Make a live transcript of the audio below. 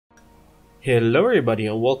Hello everybody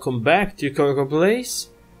and welcome back to Kokoplays,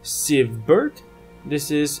 Civ Bird. This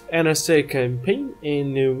is NSA campaign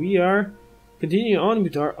and we are continuing on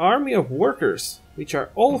with our army of workers, which are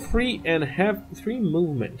all free and have 3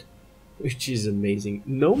 movement, which is amazing.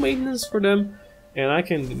 No maintenance for them and I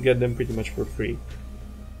can get them pretty much for free.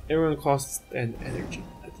 Everyone costs 10 energy.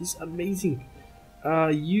 That is amazing.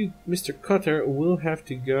 You, Mr. Cutter, will have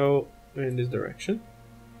to go in this direction.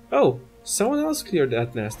 Oh! Someone else cleared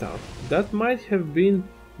that nest out. That might have been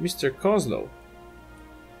Mr. Kozlov.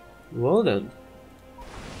 Well done.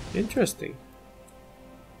 Interesting.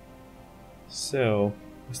 So,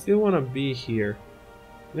 I still want to be here.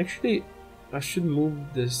 And actually, I should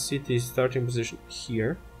move the city's starting position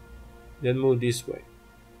here. Then move this way.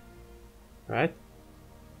 Right?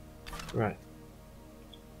 Right.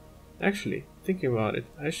 Actually, thinking about it,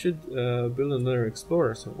 I should build another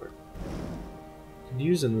explorer somewhere.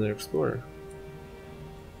 Use another explorer.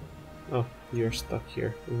 Oh, you're stuck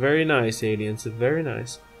here. Very nice, aliens. Very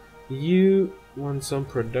nice. You want some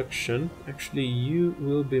production. Actually, you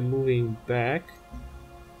will be moving back.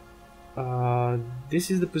 This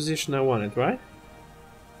is the position I wanted, right?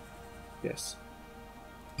 Yes.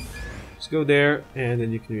 Let's go there, and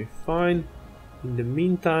then you can be fine. In the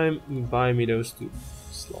meantime, buy me those 2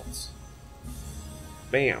 slots.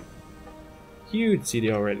 Bam! Huge city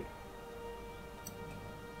already.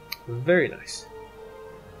 Very nice.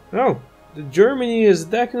 Oh, the Germany is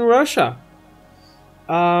attacking Russia.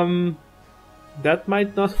 That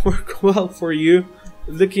might not work well for you.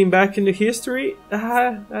 Looking back into history,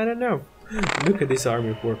 I don't know. Look at this army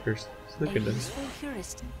of workers. Look at them.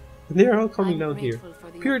 They're all coming down here.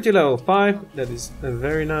 Purity level 5. That is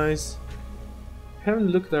very nice.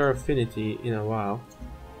 Haven't looked at our affinity in a while.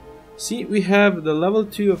 See, we have the level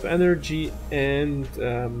 2 of energy and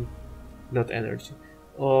not energy.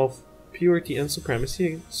 Of purity and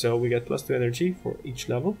supremacy, so we get +2 energy for each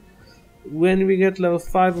level. When we get level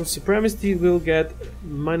 5 of supremacy, we'll get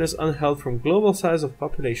minus unhealth from global size of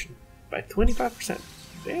population by 25%.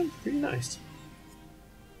 Damn, pretty nice.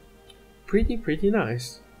 Pretty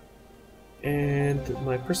nice. And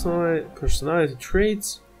my personality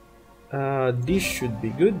traits, these should be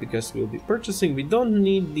good because we'll be purchasing. We don't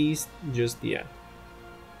need these just yet.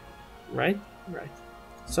 Right? Right.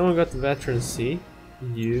 Someone got veterancy.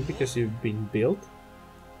 You, because you've been built.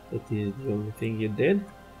 That is the only thing you did.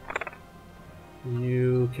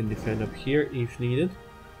 You can defend up here if needed.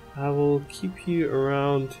 I will keep you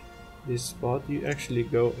around this spot. You actually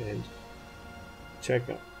go and check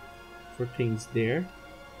out for things there.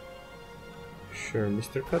 Sure,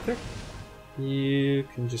 Mr. Cutter. You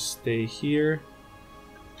can just stay here.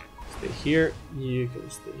 Stay here. You can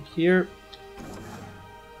stay here.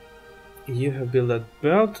 You have built that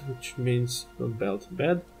belt, which means not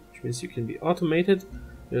bed, which means you can be automated.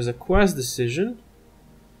 There's a quest decision.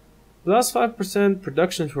 Plus 5%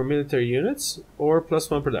 production for military units, or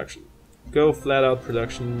 +1 production. Go flat out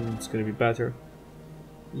production, it's gonna be better.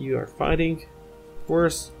 You are fighting, of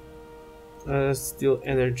course. Still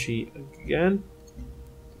energy again.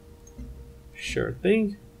 Sure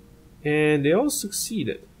thing. And they all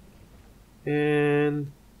succeeded.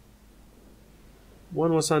 And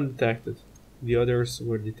one was undetected, the others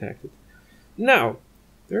were detected. Now,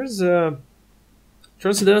 there's a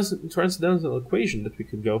transcendental equation that we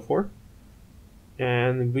could go for,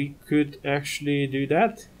 and we could actually do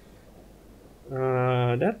that.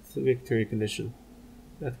 That's a victory condition.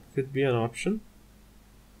 That could be an option.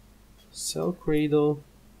 Cell cradle.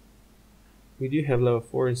 We do have level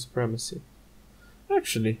 4 in supremacy.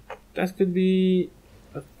 Actually, that could be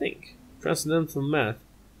a thing. Transcendental math.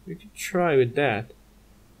 We could try with that.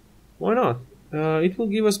 Why not? It will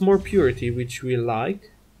give us more purity, which we like.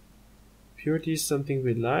 Purity is something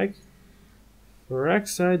we like. For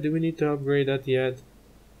Oxide, do we need to upgrade that yet?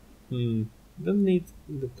 Don't need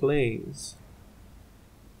the planes.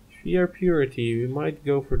 If we are purity, we might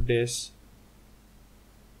go for this.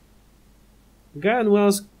 Guy and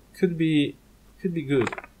Wells could be good.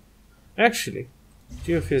 Actually,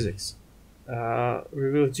 geophysics.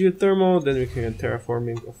 Reveal geothermal, then we can get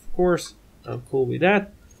terraforming, of course. I'm cool with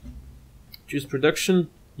that. Choose production.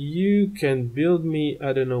 You can build me,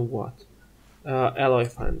 I don't know what. Alloy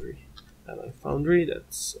foundry. Alloy foundry,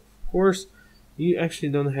 that's of course. You actually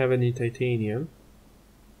don't have any titanium,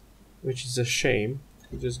 which is a shame.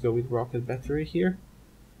 You just go with rocket battery here.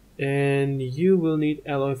 And you will need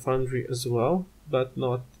alloy foundry as well, but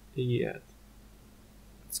not yet.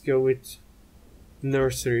 Let's go with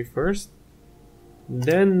nursery first.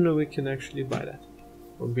 Then we can actually buy that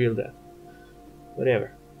or build that.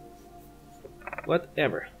 Whatever.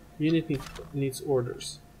 Unit needs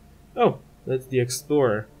orders. Oh, that's the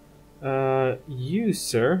explorer. You,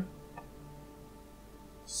 sir.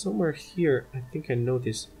 Somewhere here, I think I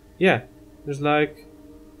noticed. Yeah, there's like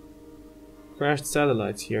crashed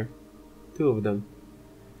satellites here. 2 of them.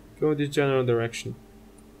 Go this general direction.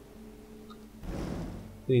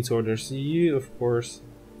 Who needs orders? You, of course.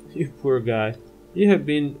 You poor guy. You have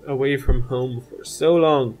been away from home for so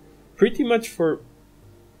long. Pretty much for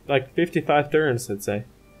like 55 turns, let's say.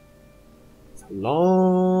 It's a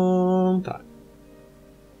long time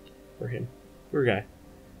for him. Poor guy.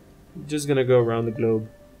 Just gonna go around the globe.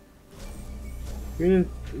 Unit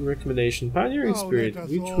recommendation. Pioneering spirit,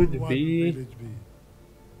 which would be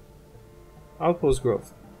outpost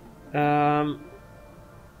growth. Not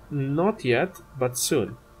yet, but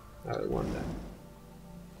soon. I want that.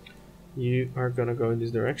 You are gonna go in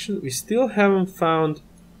this direction. We still haven't found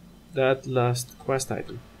that last quest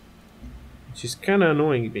item, which is kinda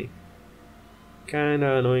annoying me.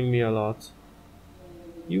 Kinda annoying me a lot.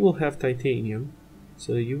 You will have titanium,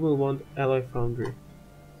 so you will want alloy foundry.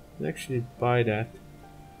 I'll actually buy that.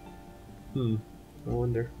 I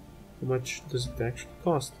wonder how much does it actually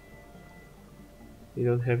cost. We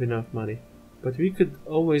don't have enough money, but we could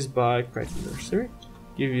always buy Crichton Nursery.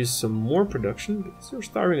 Give you some more production because we're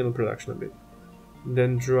starving on production a bit. And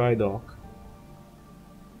then dry dock.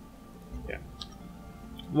 Yeah,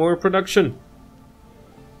 more production.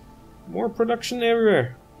 More production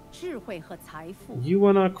everywhere. You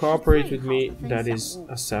wanna cooperate with me? That is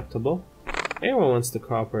acceptable. Everyone wants to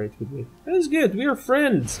cooperate with me. That is good. We are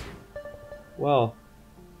friends. Well,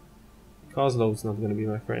 Kozlov's not gonna be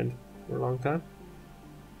my friend for a long time.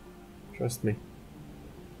 Trust me.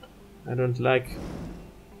 I don't like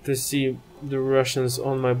to see the Russians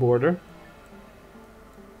on my border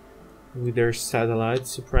with their satellite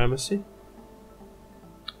supremacy.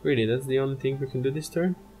 Really, that's the only thing we can do this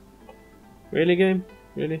turn? Really, game?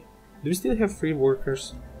 Really? Do we still have free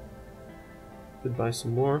workers? Could buy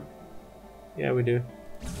some more. Yeah, we do.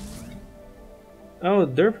 Oh,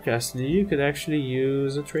 Derp Castle, you could actually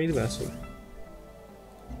use a trade vessel.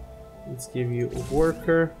 Let's give you a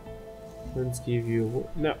worker. Let's give you...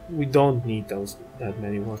 No, we don't need that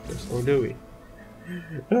many workers, or do we?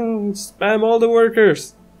 Oh, spam all the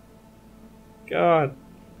workers! God.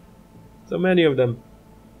 So many of them.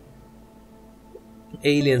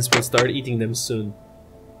 Aliens will start eating them soon.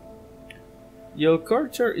 Your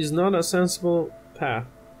culture is not a sensible path.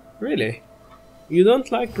 Really? You don't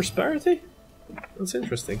like prosperity? That's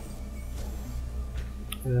interesting.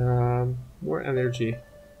 More energy.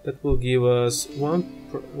 That will give us one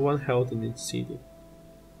health in each city.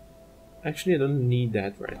 Actually, I don't need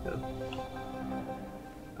that right now.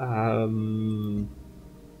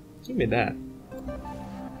 Give me that.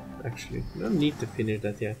 Actually, I don't need to finish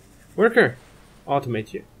that yet. Worker!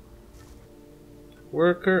 Automate you.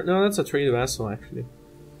 Worker... No, that's a trade vessel, actually.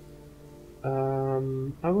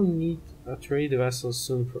 I will need a trade vessel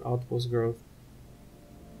soon for outpost growth.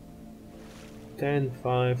 10,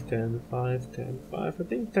 5, 10, 5, 10, 5. I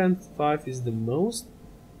think 10, 5 is the most.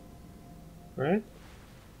 Right?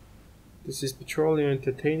 This is petroleum and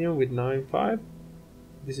titanium with 9, 5.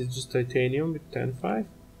 This is just titanium with 10, 5.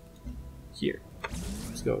 Here.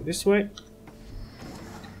 Let's go this way.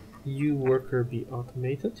 You worker be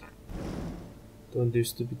automated. Don't do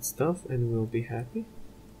stupid stuff and we'll be happy.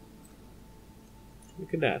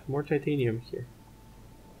 Look at that, more titanium here.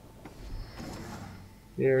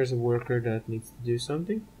 There's a worker that needs to do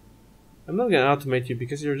something. I'm not gonna automate you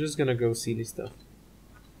because you're just gonna go silly stuff.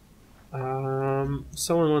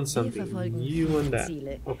 Someone wants something. You want that.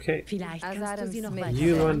 Okay.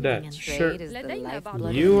 You want that. Sure.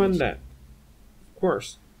 You want that. Of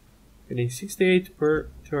course. Getting 68 per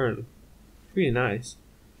turn. Pretty nice.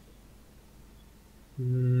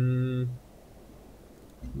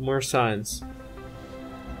 More science.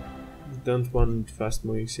 Don't want fast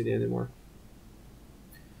moving city anymore.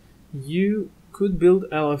 You could build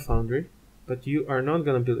alloy foundry, but you are not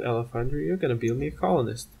gonna build alloy foundry, you're gonna build me a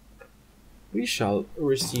colonist. We shall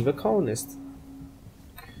receive a colonist.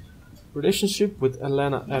 Relationship with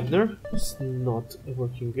Elena Ebner is not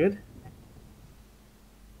working good.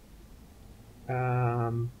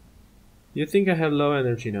 You think I have low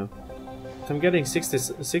energy now? I'm getting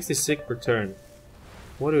 66 per turn.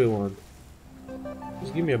 What do we want?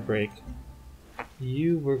 Just give me a break.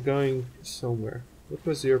 You were going somewhere. What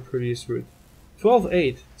was your previous route?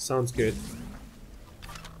 12-8 sounds good.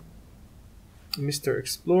 Mr.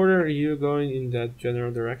 Explorer, are you going in that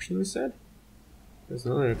general direction we said? There's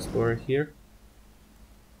another explorer here.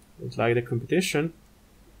 Don't like the competition.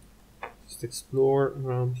 Just explore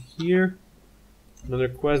around here. Another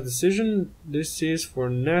quest decision. This is for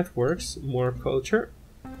networks, more culture.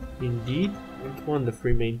 Indeed. Don't want the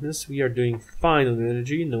free maintenance. We are doing fine on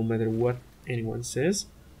energy, no matter what anyone says.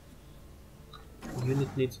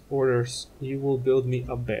 Unit needs orders. You will build me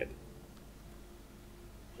a bed.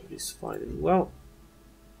 That is fine and well.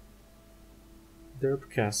 Derp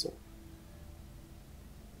Castle.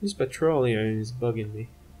 This petroleum is bugging me.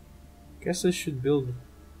 Guess I should build a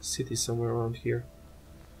city somewhere around here.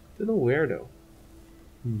 Don't know where though.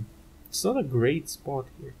 It's not a great spot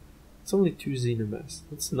here. It's only 2 xenomass.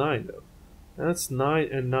 That's 9 though. That's 9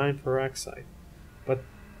 and 9 peroxide. But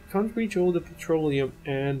can't reach all the petroleum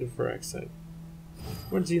and the peroxide.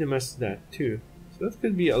 What xenomass is that? 2. So that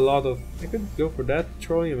could be a lot of... I could go for that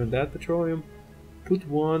petroleum and that petroleum. Put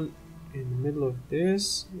one in the middle of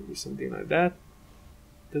this. Maybe something like that.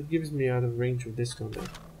 That gives me out of range of this one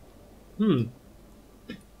then.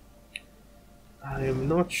 I am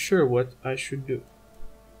not sure what I should do.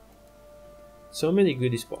 So many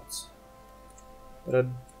goodie spots. But I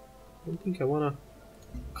don't think I wanna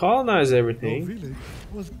colonize everything.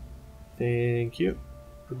 Thank you.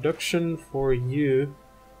 Production for you.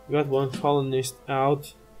 We got 1 colonist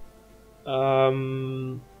out.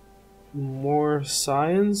 More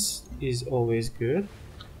science is always good.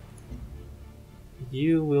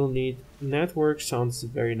 You will need network, sounds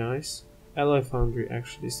very nice. Alloy foundry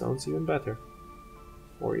actually sounds even better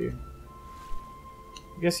for you.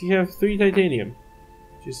 I guess you have 3 titanium,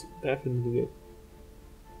 which is definitely good.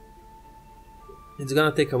 It's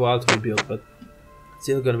gonna take a while to rebuild, but it's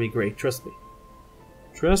still gonna be great, trust me.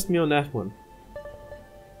 Trust me on that one.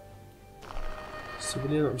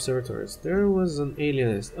 Civilian observatories. There was an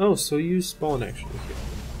alienist. Oh, so you spawn actually here.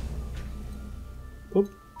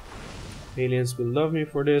 Poop. Aliens will love me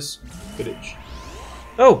for this footage.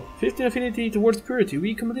 Oh, 15 affinity towards purity.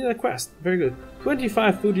 We completed a quest. Very good.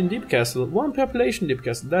 25 food in Deep Castle. 1 population Deep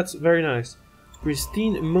Castle. That's very nice.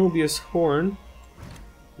 Pristine Mobius Horn.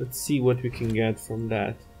 Let's see what we can get from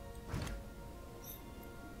that.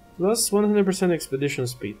 Plus 100% expedition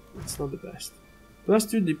speed. That's not the best. Plus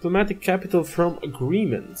 2 diplomatic capital from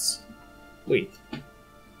agreements. Wait.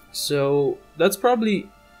 So that's probably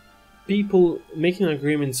people making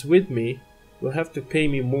agreements with me will have to pay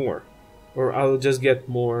me more. Or I'll just get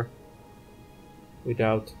more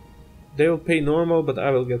without. They will pay normal, but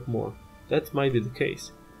I will get more. That might be the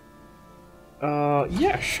case.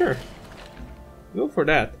 Yeah, sure. Go for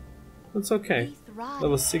that. That's okay.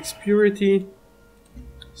 Level 6 purity.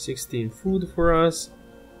 16 food for us.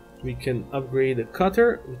 We can upgrade the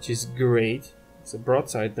cutter, which is great. It's a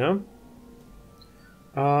broadside now.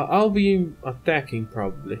 I'll be attacking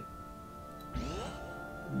probably.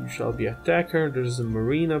 You shall be attacker. There's a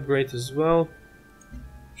marine upgrade as well.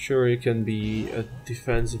 Sure, you can be a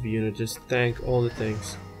defensive unit, just tank all the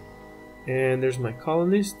things. And there's my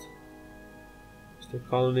colonist. Mr.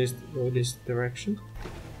 Colonist, go this direction.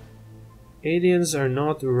 Aliens are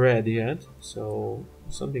not red yet, so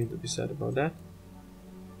something to be said about that.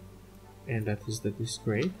 And that is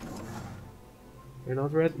great. You're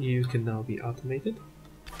not red, you can now be automated.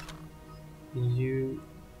 You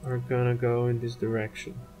are gonna go in this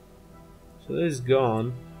direction. So that is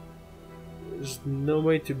gone. There's no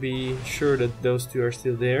way to be sure that those 2 are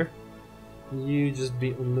still there. You just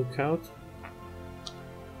be on lookout.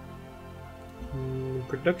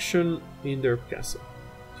 Production in their castle.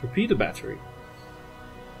 Torpedo battery.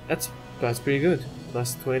 That's pretty good.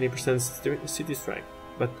 Plus 20% city strike.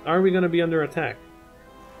 But are we gonna be under attack?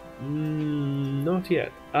 Not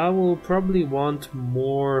yet. I will probably want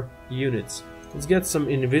more units. Let's get some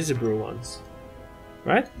invisible ones.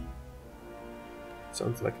 Right?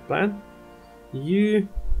 Sounds like a plan. You...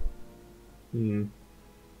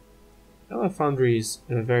 Alloy foundry is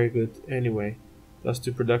very good anyway. Plus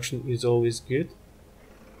 2 production is always good.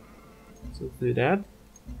 So let's do that.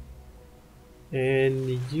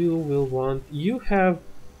 And you will want... You have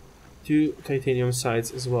 2 titanium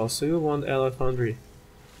sites as well, so you'll want alloy foundry.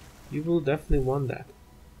 You will definitely want that.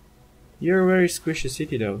 You're a very squishy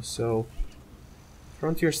city though, so...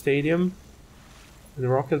 Frontier Stadium and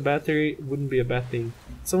rocket battery wouldn't be a bad thing.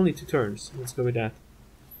 It's only 2 turns. Let's go with that.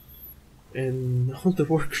 And all the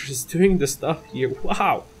workers doing the stuff here.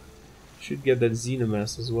 Wow! Should get that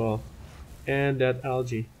xenomass as well. And that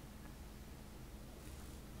algae.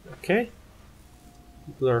 Okay.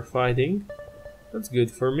 People are fighting. That's good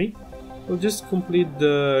for me. We'll just complete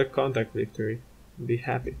the contact victory and be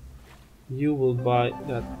happy. You will buy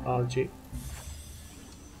that algae.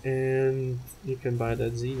 And you can buy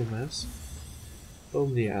that xenomass.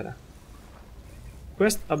 Boom diada.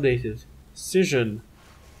 Quest updated. Scission.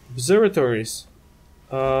 Observatories.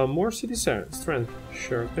 More city strength.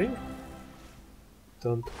 Sure thing.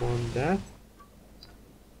 Don't want that.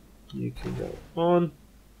 You can go on.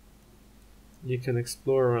 You can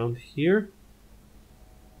explore around here.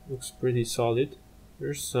 Looks pretty solid.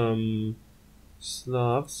 There's some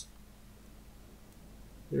Slavs.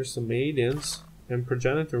 There's some aliens and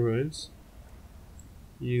progenitor ruins.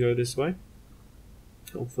 You go this way.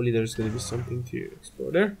 Hopefully there's gonna be something to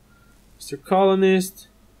explore there. Mr. Colonist.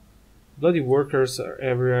 Bloody workers are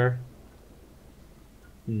everywhere.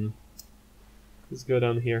 Let's go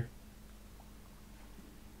down here.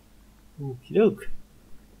 Okie doke.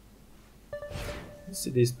 This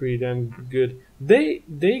city is pretty damn good.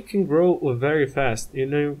 They can grow very fast. You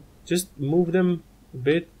know, just move them a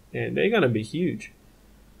bit and they're gonna be huge.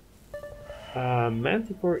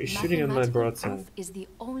 Manticore is shooting at my broadside.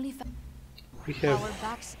 We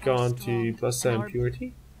have gone to +7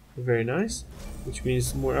 purity. Very nice. Which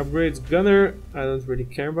means more upgrades. Gunner, I don't really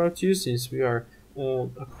care about you since we are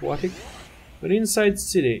on aquatic. But inside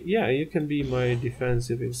city, yeah, you can be my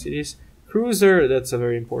defensive in cities. Cruiser, that's a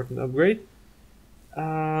very important upgrade.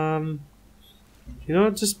 You know,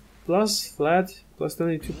 just plus flat, plus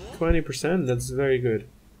 20%, that's very good.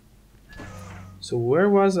 So where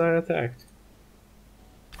was I attacked?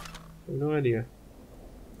 I have no idea.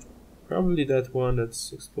 Probably that one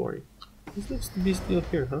that's exploring. This looks to be still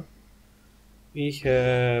here, huh? We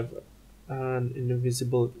have an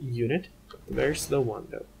invisible unit. A very slow one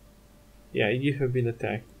though. Yeah, you have been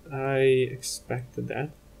attacked. I expected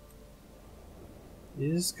that.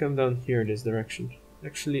 You just come down here this direction.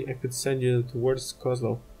 Actually, I could send you towards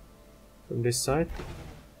Kozlov from this side.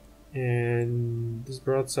 And this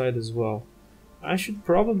broadside as well. I should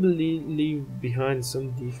probably leave behind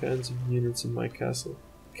some defensive units in my castle.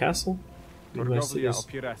 Castle? In my cities.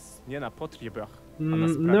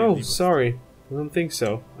 No, sorry. I don't think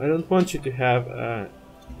so. I don't want you to have a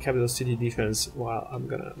capital city defense while I'm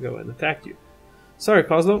gonna go and attack you. Sorry,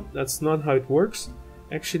 Kozlov, that's not how it works.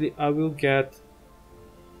 Actually, I will get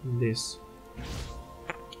this.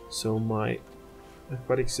 So my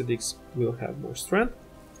aquatic cities will have more strength.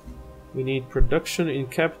 We need production in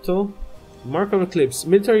capital. Mark of Eclipse.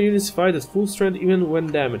 Military units fight at full strength even when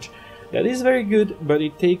damaged. That is very good, but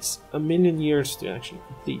it takes 1,000,000 years to actually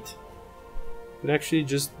complete. You can actually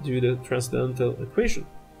just do the transcendental equation,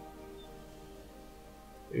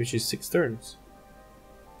 which is 6 turns.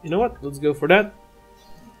 You know what? Let's go for that.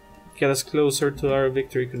 Get us closer to our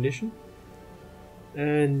victory condition.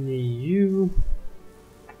 And you...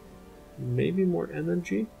 maybe more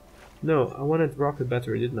energy? No, I wanted rocket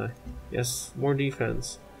battery, didn't I? Yes, more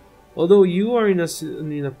defense. Although you are in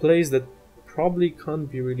a place that probably can't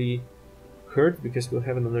be really hurt because we'll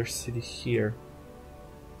have another city here.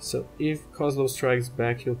 So if Kozlov strikes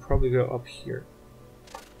back, he'll probably go up here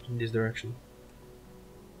in this direction.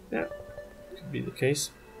 Yeah, could be the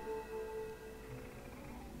case.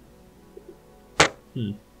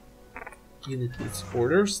 Unit needs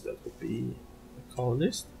orders. That would be a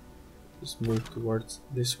colonist. Just move towards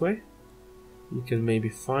this way. You can maybe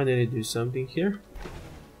finally do something here.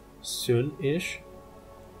 Soon-ish.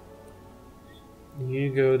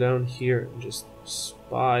 You go down here and just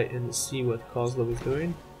spy and see what Kozlov is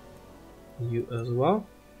doing. You as well.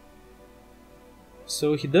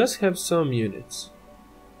 So he does have some units.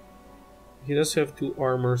 He does have 2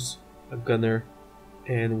 armors, a gunner,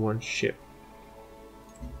 and 1 ship.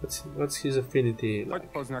 What's his affinity like?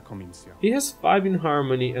 He has 5 in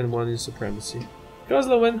harmony and 1 in supremacy.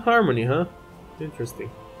 Kozlov went harmony, huh?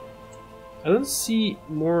 Interesting. I don't see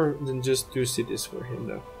more than just 2 cities for him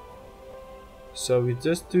though. So with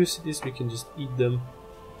just 2 cities we can just eat them.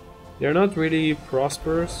 They're not really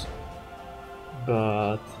prosperous,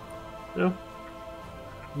 but you know,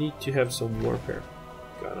 need to have some warfare.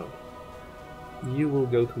 Got on. You will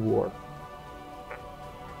go to war.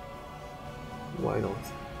 Why not?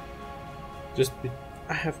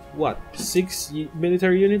 I have what, 6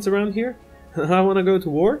 military units around here? I wanna go to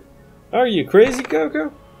war? Are you crazy,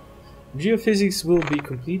 Coco? Geophysics will be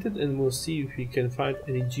completed and we'll see if we can find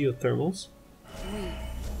any geothermals.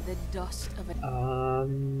 The dust of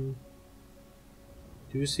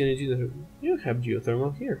do you see any geothermal? You have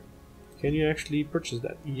geothermal here. Can you actually purchase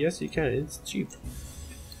that? Yes, you can. It's cheap.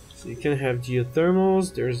 So you can have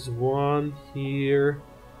geothermals. There's 1 here.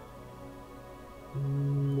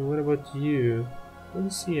 What about you?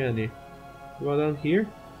 Don't see any. Go down here?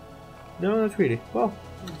 No, not really. Well,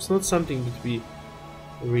 it's not something that we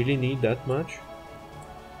really need that much.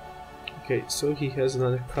 Okay, so he has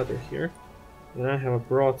another cutter here. And I have a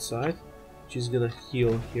broadside, which is gonna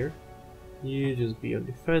heal here. You just be on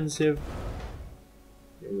defensive.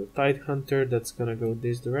 There's a tight hunter that's gonna go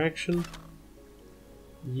this direction.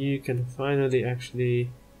 You can finally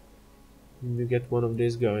actually get one of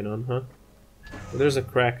these going on, huh? Well, there's a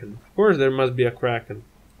kraken. Of course there must be a kraken.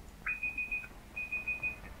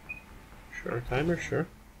 Sure, timer, sure.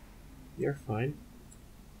 You're fine.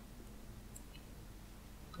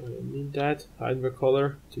 I don't need that hydra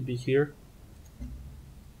color to be here.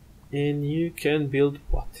 And you can build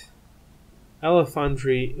what?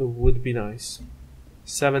 Elephantry would be nice.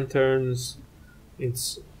 7 turns,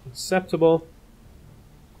 it's acceptable.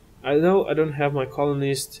 I know I don't have my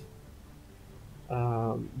colonist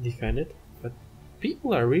defended, but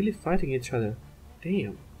people are really fighting each other.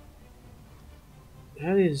 Damn.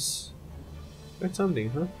 That is... that's something,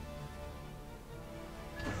 huh?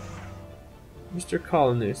 Mr.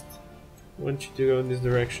 Colonist, I want you to go in this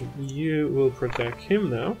direction. You will protect him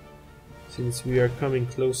now, since we are coming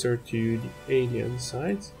closer to the alien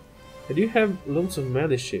side. I do have loads of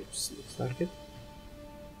melee ships, looks like it.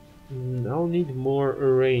 I'll need more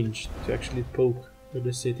range to actually poke with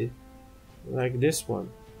the city. Like this one.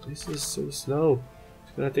 This is so slow.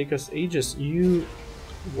 It's gonna take us ages. You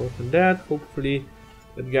work on that. Hopefully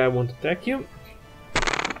that guy won't attack you.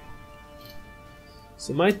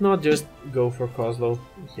 So might not just go for Kozlov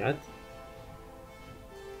yet.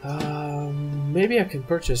 Maybe I can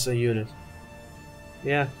purchase a unit.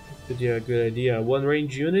 Yeah, that could be a good idea. One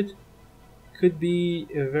range unit could be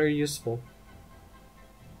very useful.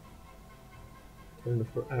 Turn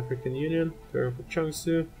for African Union, turn for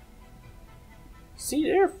Changsu. See,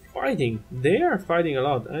 they're fighting. They are fighting a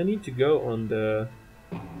lot. I need to go on the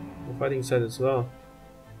fighting side as well.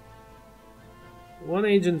 One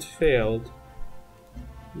agent failed.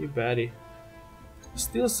 You baddie.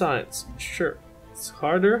 Steel science, sure. It's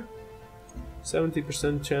harder.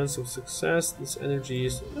 70% chance of success. This energy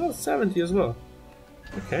is 70 as well.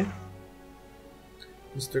 Okay.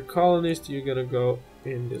 Mr. Colonist, you're gonna go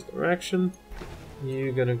in this direction.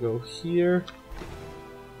 You're gonna go here.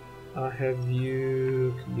 I have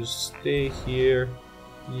you just stay here.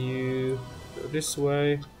 You go this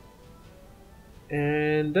way.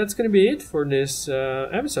 And that's gonna be it for this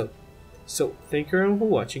episode. So, thank you everyone for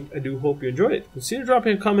watching. I do hope you enjoyed it. Consider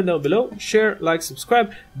dropping a comment down below, share, like,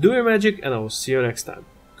 subscribe, do your magic, and I will see you next time.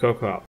 Koko out.